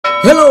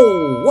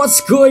Hello, what's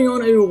going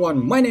on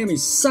everyone? My name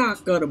is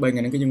Saka. Dorbei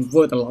ngày nay cái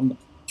vừa tận lòng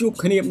chụp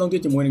khái niệm đầu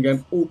tiên cho mùi game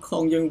u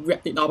không dân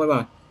vẹt tị đau bye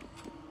bye.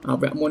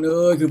 Vẹt môn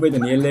ơi cứ bây giờ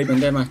này lên mình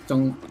đây mà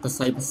trong ta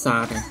say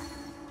xa này.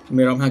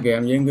 Mình làm hai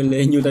game nhưng cứ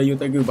lên như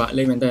tay cứ bạn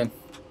lên mình tên.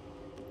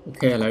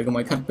 Ok lại có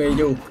mấy khách pay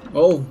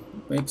vô.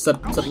 Mấy sật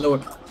luôn.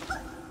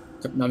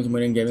 Chập đầu cho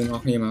mùi game bên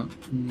ngọc này mà.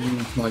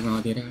 Mỏi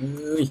ngò thì ra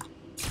ơi.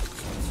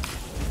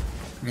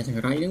 Ai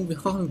chẳng ráy đứng vì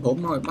khó hơn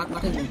hổm mỏi bắt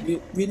hay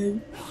viên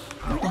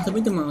tôi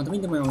biết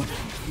màu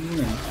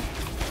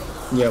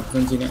giờ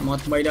phần gì nè mọt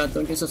mày đã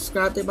từng cái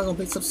subscribe tới bạn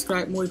còn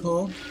subscribe môi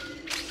phố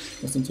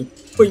và xin chụp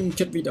pin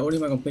chất video đi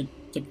mà còn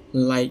chất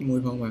like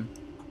môi phong vào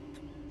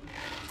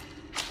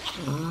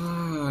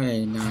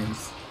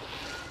nice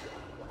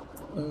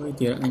ơi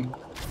tía anh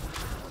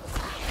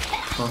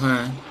khó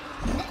ha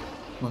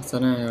hoặc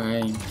sao này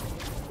rồi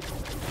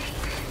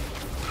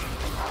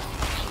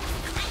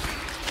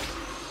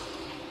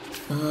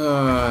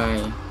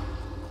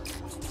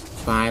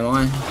phải món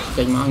anh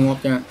chanh món ngọt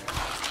nha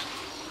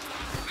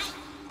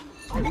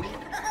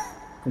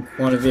không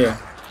qua được việc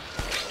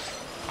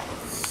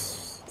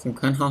sừng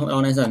khăn ho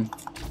đo này dần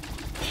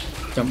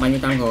trong bao nhiêu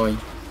tăng rồi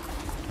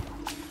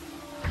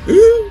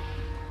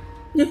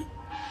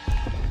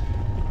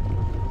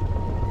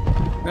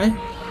đấy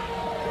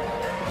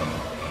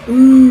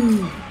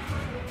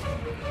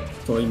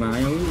trời má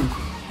ơi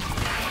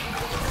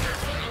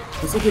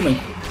cái sức của mình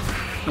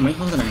mấy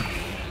ho thế này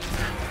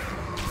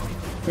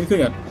cái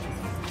nhật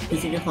cái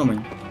gì cái kho mình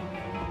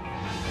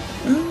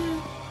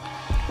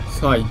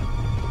rồi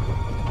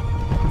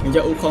mình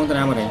cho u không ta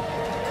nào mà này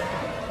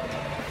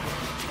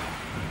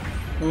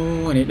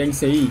này đánh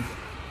xì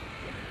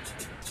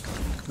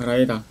ở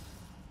đây ta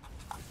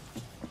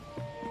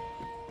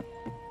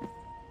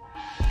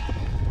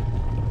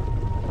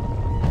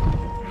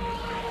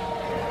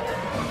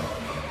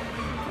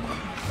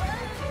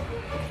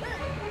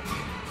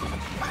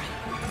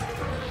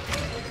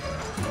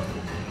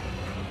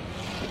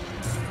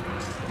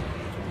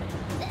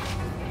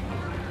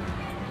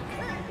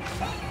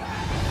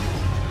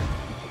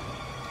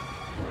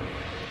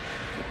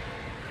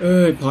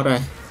ơiพอrồi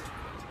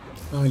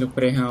ôi lục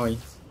bể hồi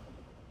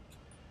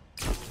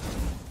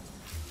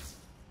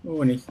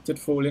này chất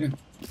full lên nè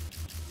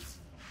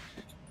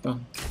to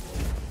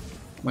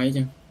máy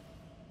chứ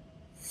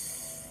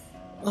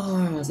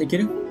gì kia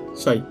đó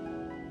sẩy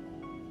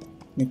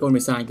những con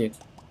mới sai kìa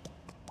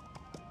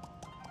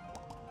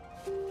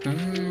trời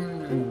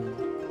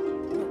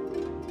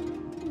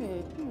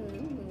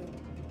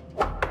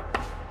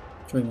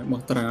ơi bỏ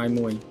trai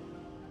mùi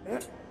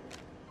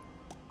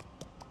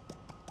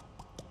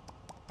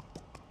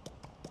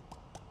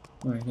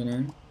rồi thế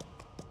này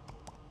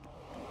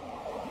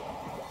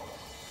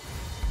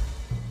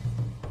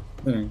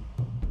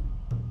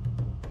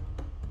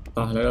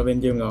lại ở bên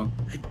gym rồi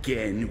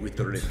again with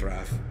the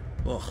riffraff.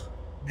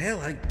 Hell,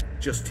 I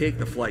just take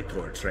the flight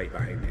towards right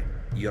behind me.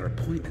 Your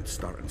appointment's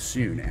starting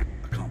soon. I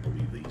can't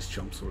believe these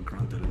chumps were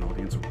granted an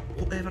audience.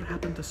 Whatever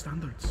happened to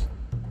standards?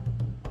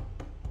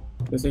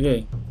 Cái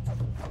gì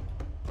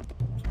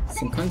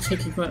sẵn khăn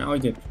check khi phát ao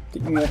dịch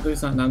tích một cái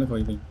sàn đang được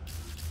khỏi mình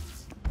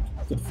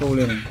chết full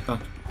lên này ta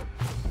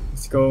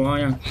let's go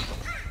nha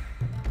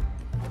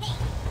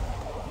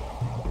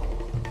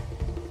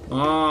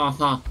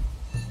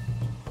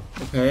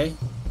ok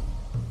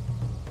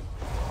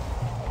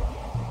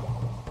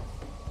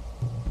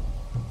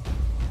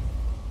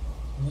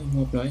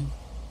một lấy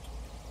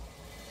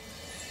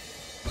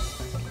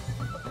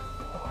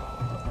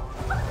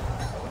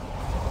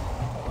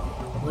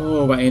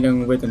vậy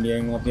đừng về tận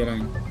địa ngọt như này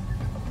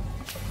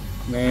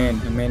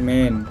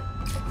men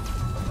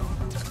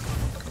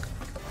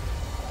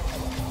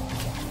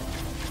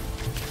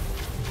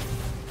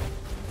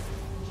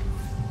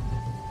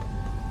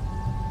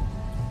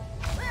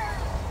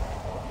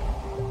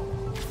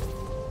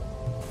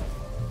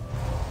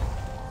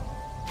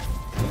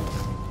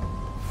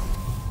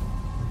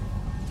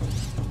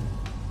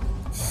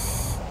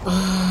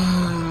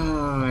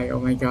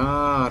oh my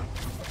god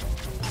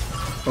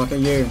có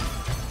tay dư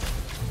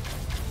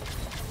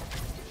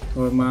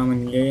rồi mà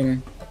mình ghê nè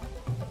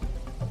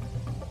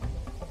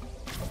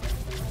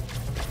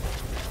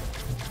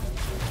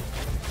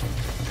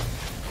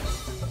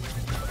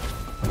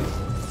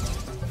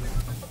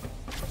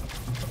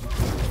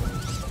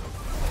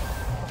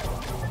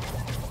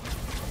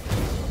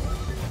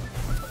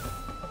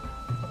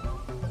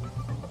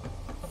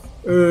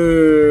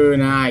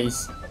nice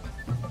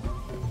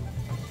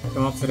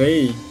top 3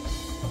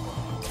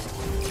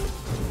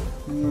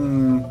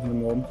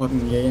 mình muốn phật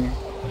mình ghê này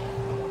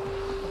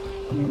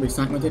bị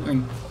sát mới chết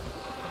anh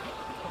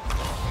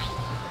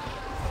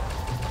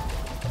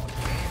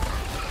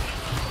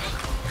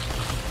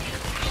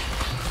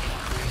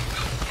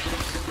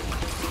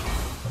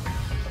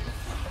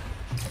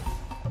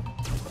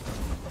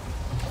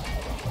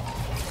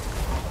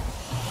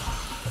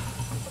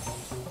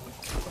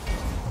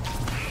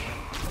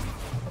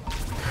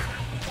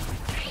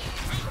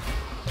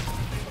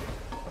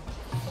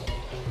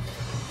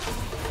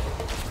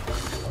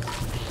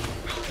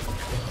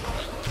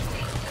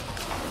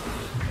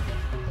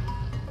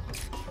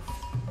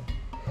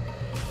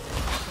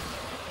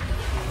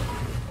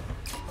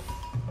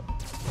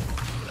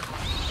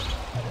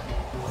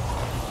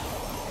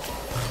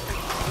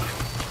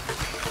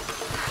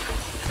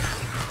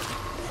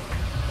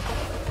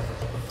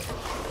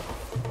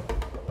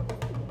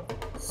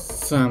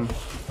Sam.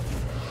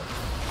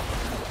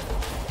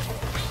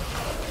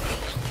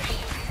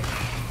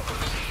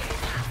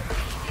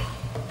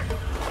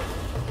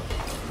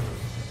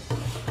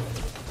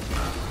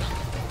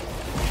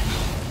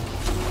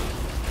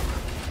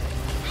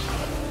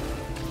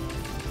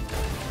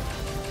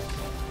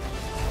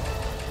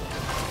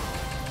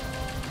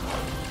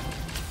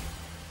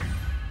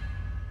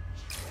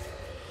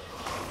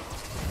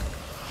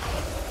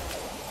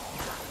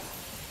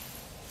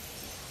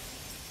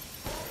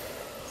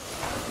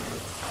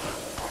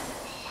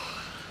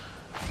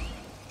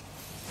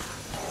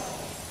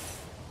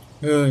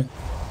 Ơi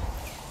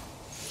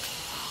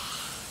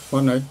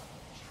con đấy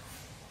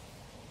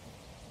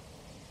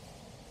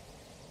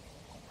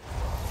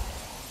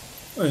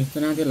ơi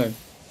cái nào thế này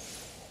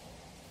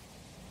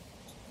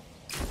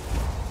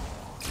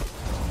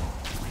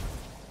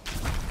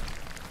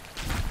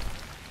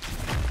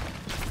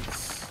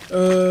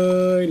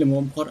ơi là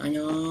một con anh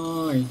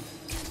ơi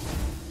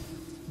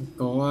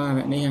có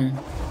vậy đấy ha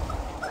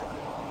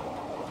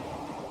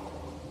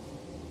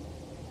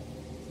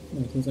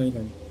này thu dây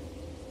này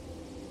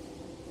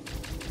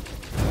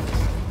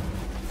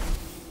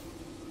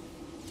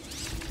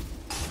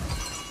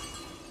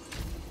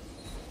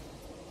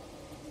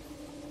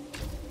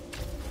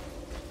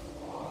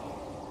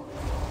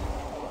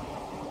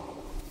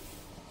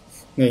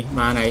này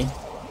bà này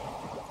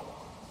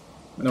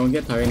đông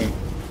tiết thời này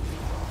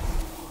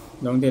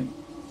đông tiết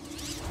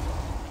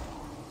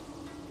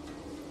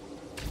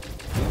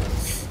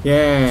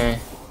yeah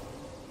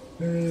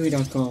ơi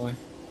đau cò rồi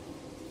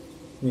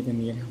đây là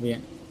miền viện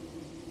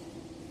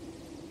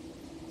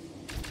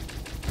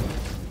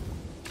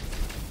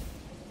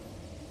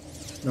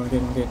đông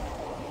tiết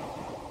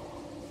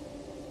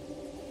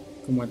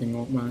không mà thành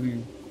ngọc bà này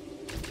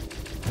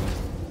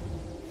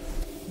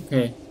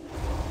ok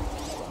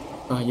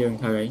to dương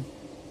thời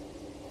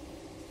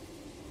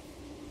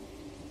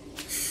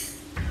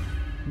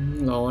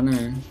lo nè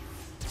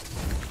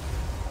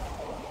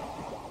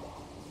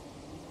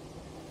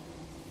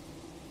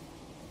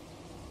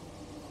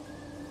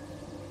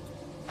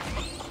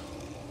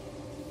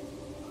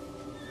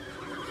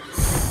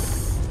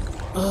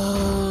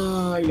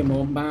ơi là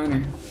một ba nè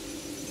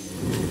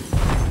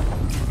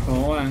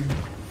có à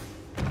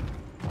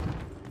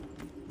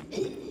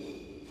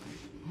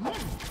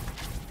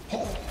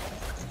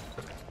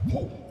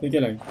thế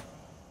cái này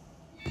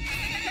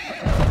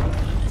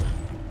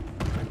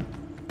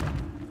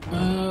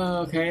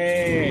ok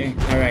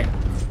alright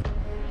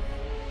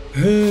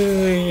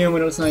nhưng mà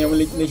đâu sao em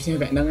lịch xe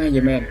vẹn đang ngay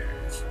vậy men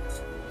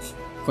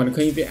còn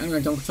khi vẽ là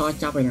trong soi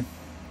chắp này nè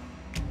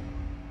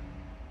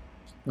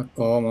nó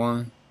có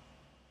mà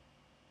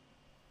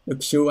được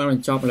siêu ăn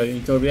mình chop là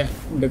cho vẽ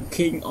the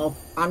king of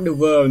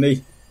underworld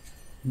đi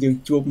nhưng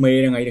chua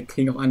mê là ngày the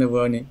king of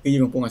underworld này cái gì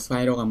mà cũng là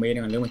sai đâu cả mê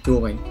là nếu mà chua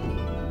vậy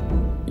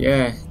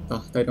yeah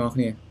tới đó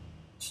nè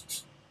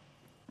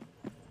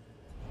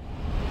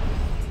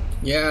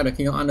yeah the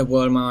king of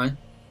underworld mà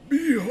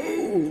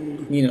Behold,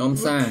 nhìn ông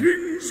the xa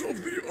kings of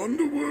the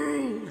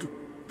underworld.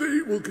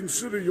 They will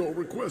consider your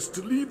request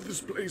to leave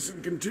this place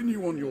and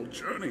continue on your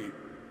journey.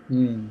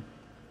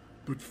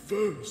 But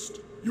first,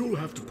 you'll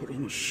have to put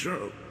on a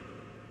show.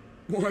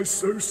 Why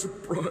so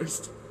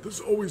surprised?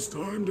 There's always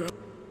time to...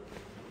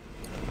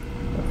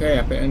 ok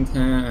à phải anh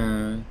tha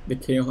the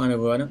king of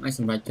underworld đó ai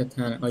sầm bạch cho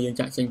tha ở dương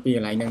chạy tranh pi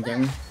lại đang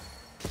trắng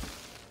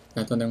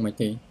là tôi đang mày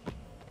thì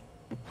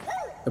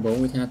tôi bố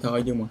tha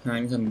thôi dương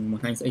một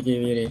hai sẽ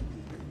kia đi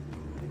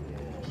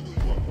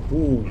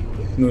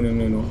no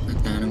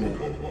ta đang ngủ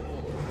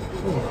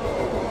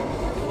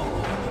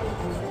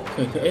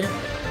thế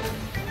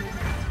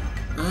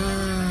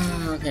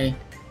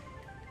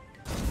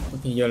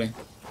ok vô này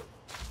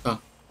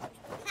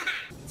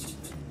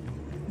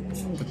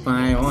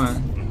file đó à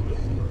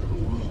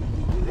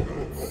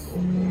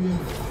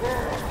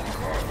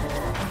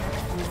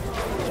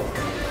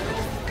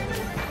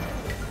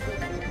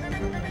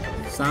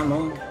sao nó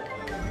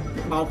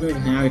bao cái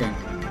hai rồi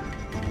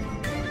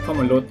không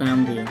mà lô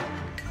tam thì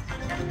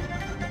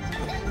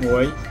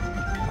muối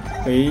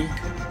tí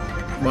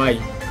bầy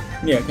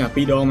nè cả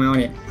pido mau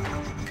nè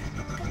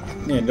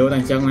nè lô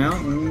tàng chân máu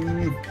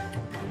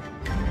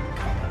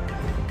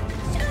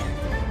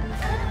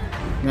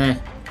nè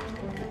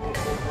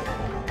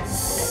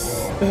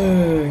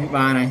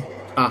ba này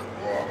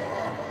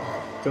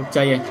chụp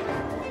chơi vậy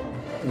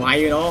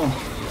quay đó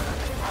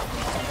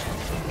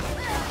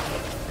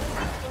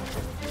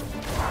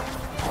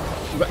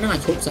vẫn là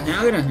chụp xả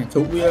cái này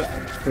chụp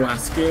quả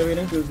skill với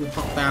nó cứ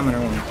học ta mà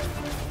rồi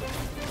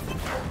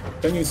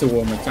giống như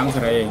sùa mà trăng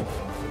sợi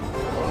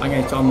anh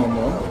này cho một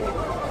món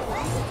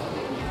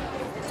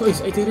thôi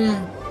ấy thế ra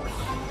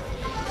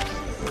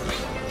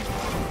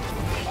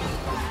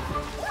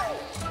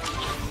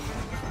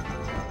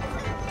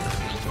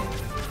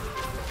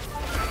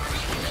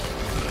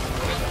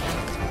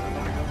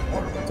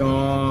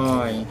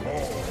trời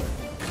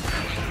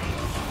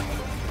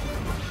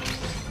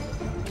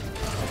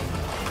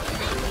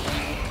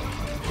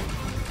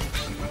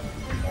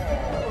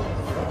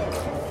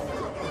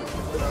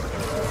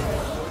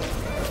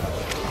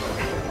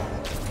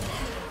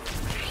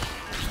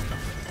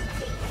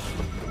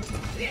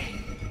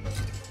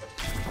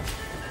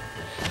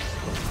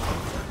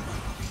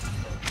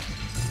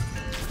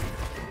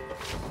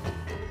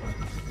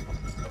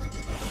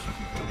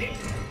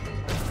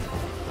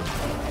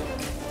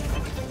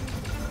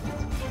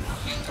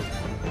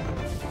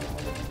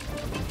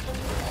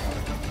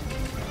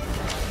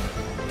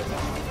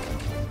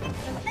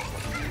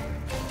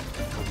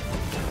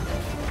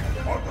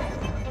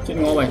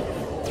ngon vậy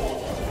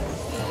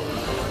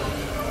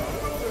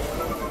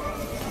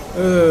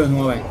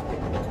ngon vậy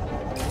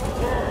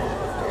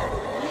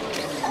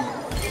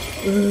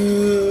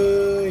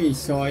ơi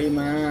soi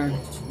mà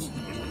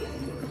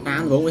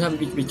tám vốn với thằng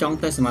bị trong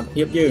tay mặt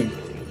hiếp chứ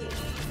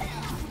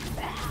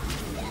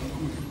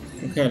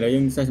ok lấy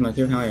nhưng tay mặt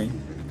hiếp thôi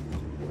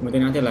một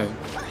tên nói thế lời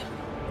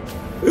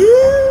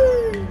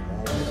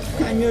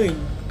anh ơi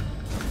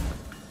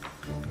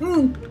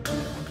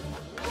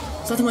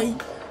sao thế mày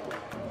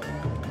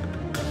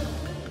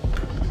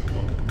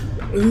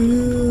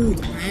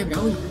ai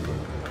đâu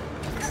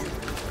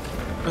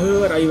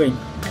ở đây mình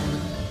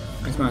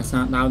mà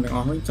sao đau đừng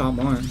ó cho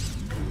bó à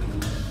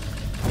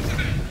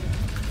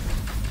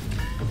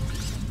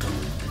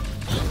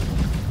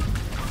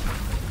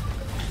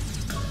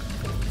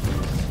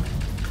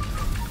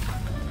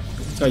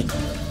trời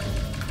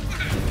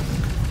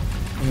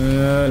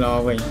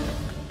lo vậy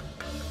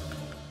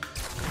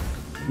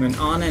mình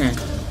on đây này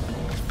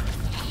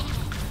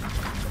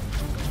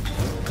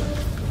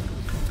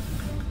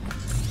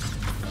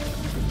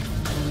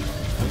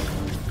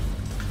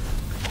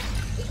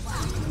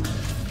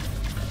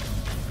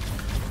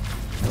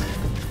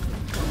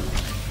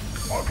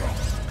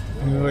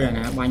ơi à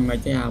nè banh mấy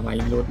cái vậy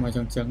lụt mà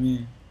chân chân nha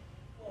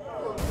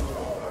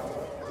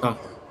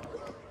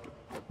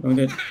đúng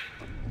thế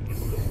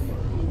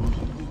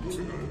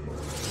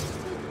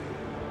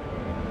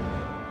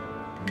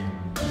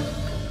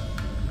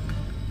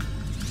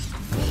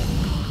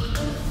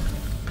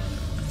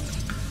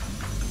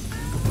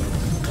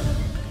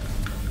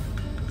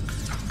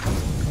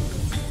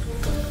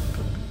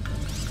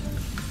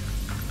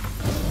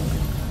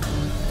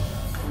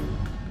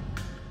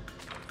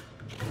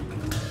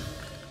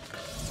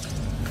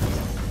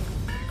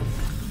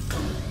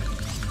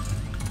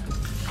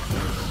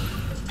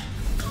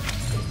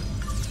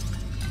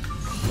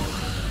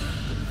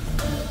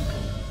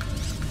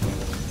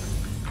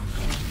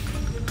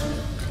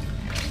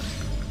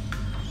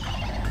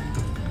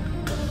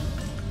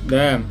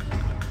Damn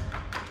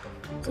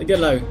sẽ kết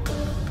lời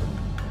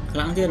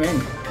lãng thiên men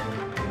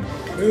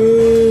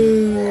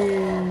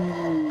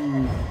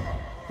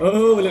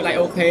lực lại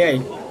ok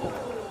này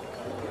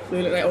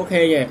lực lại ok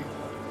vậy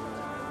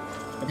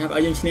tháp ở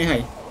dân này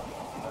hay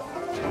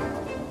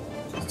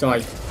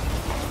trời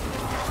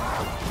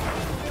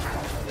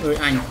ơi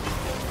anh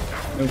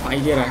đừng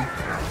phải kia này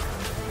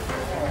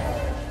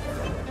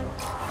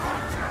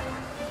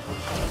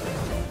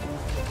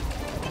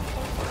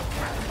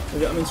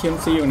bây giờ mình chiêm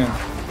siêu nè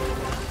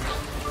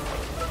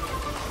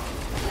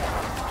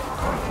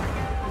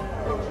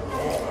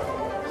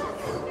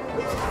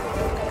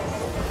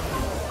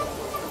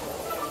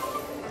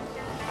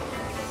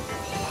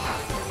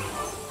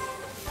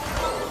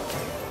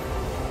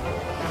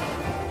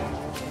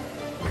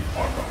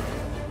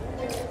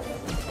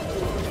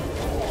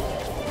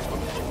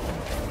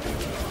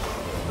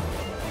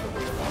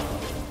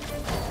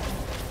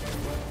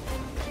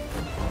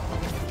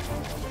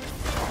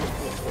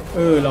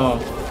lò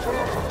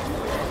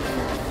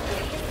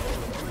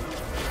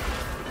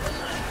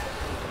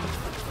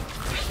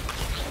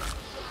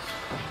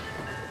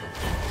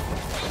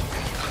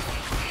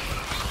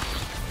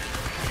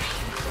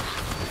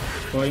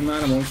coi mà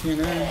là một xe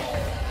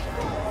nè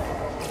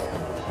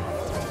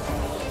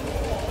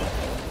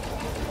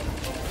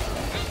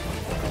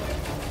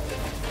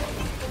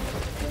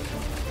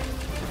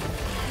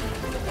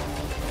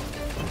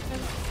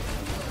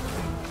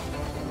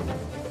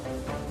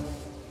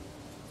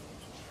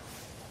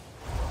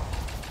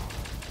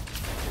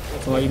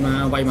rồi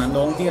mà vậy mà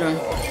đón kia đây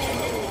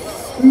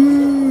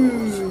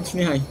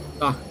này hay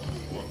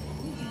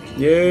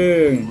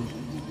dương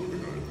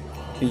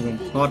tìm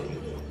hot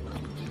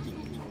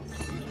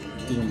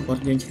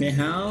dương này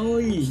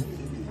hỏi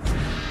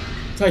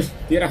thôi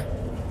tiếp ra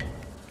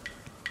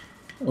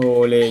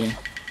ô lên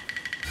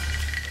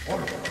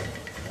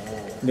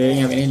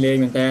nhà mình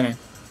lên mình ta này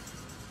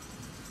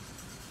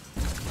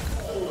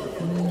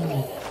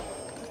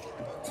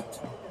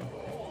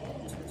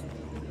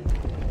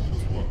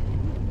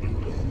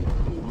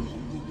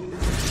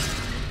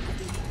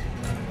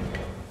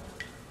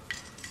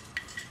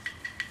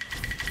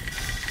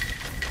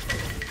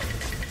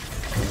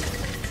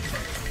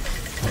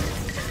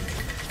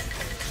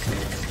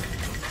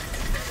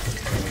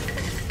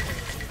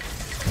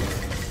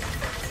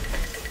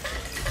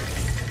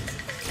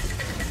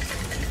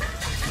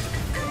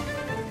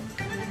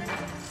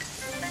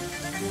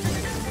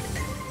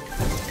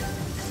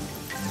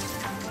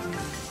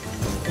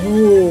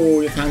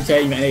thang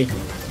chơi mẹ đi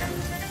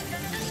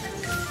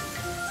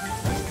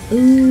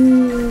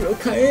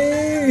ok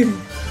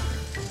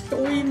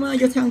tôi mà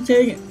vô thang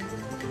chơi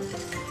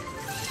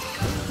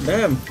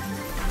damn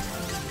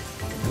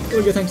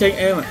tôi vô thang chơi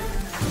em à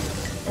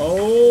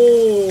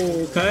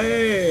ok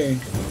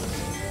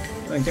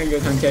lần chân vô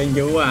thang chơi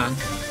vô à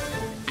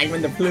anh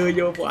mình đập lưa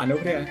vô của ảnh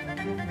đúng thế à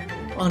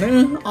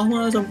nữa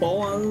ông xong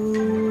bộ ơi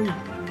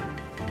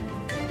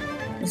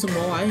xong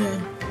bộ ấy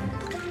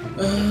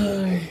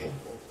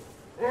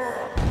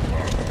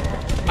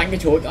bánh cái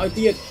chuột ơi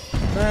tiệt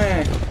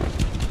nè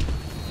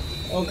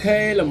ok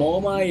là mỏ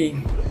mày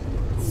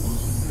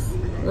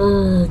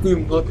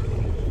tìm thật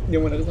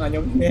nhưng mà nó là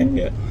nhóm nghe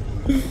kìa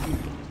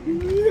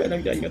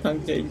đang chạy cái thằng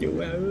chạy chủ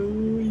ơi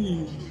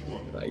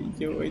vậy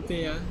chơi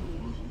thế.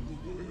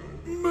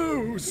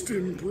 Most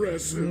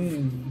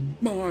impressive.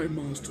 My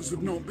masters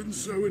have not been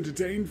so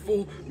entertained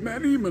for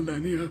many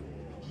millennia.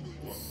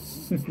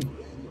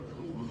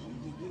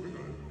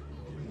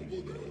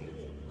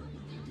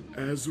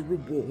 As a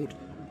reward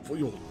for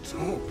your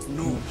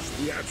top-notch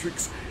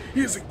theatrics,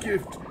 here's a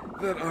gift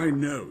that I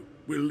know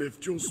will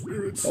lift your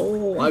spirits.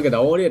 Ai cái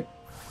đó đi.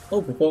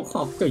 Của cô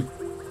khóc kì.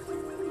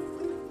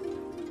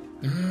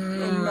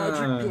 A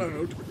magic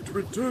cloud to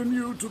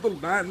return you to the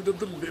land of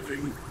the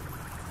living.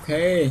 Ok.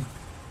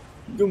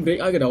 Dùng biết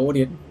ai cái đó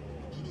đi.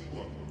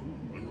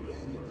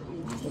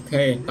 Ok,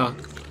 ta.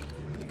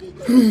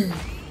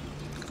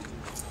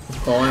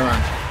 Coi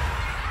mà.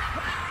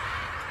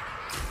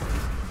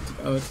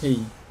 Thì.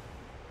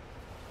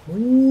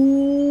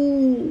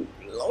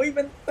 Lỗi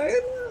bên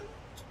tên.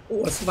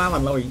 Sva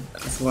mặt lỗi.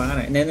 Sva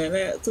này. Nè.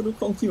 Sao nó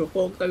không chịu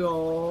một ta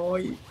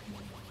rồi.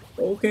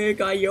 Ok,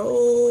 cài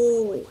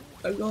vô.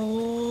 Ta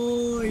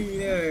rồi.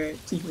 Nè.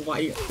 Chỉ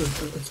vậy.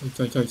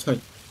 Trời.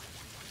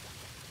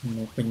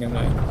 Một mình đang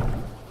lại.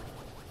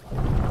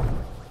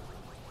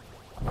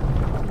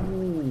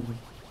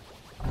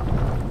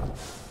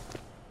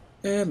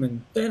 Ê, mình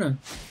tên à.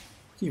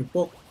 Chịu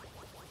bộ.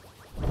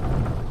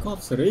 Cop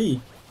 3.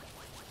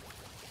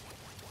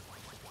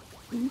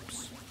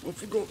 Oops, I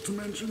forgot to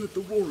mention that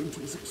the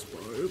warranty's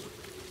expired.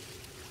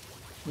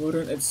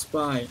 Warrant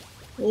expired.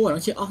 Nó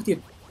chưa off thiệt.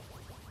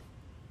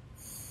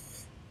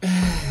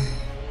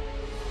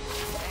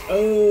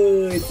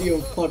 Tiêu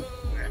phật.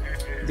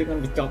 Chứ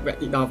còn bị chọc vẹn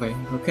thì đo vậy.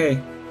 Ok.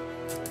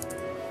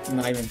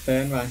 Này mình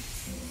tên rồi.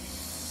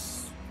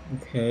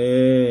 Ok.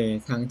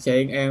 Thằng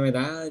chơi em này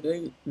đã.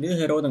 Đứa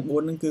hero thằng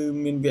 4 nó cứ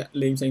miên vẹn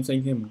lên xanh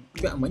thêm.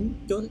 Vẹn bánh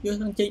chốt. Chứ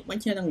thằng chơi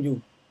bánh xe đang dù.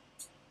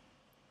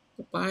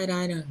 Bye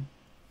đây nè.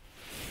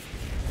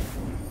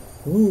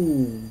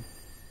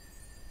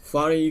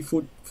 Furry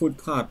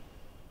footpath.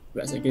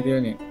 Vẽ sẽ kia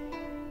này.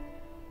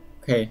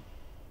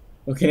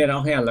 Ok này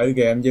đó hay là lấy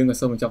game dương là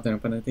xong mình chọc thành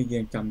phần này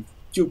game chậm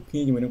chụp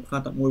khi mình được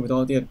phát tận môi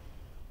to tiền.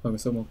 Còn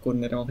xong một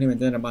con này đó khi mình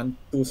tên là bán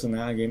tu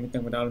sna game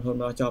tăng vào download hơn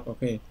đó chọc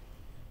ok.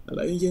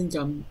 Lấy dương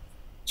chậm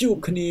chụp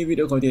khi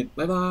video khỏi tiền.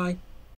 Bye bye.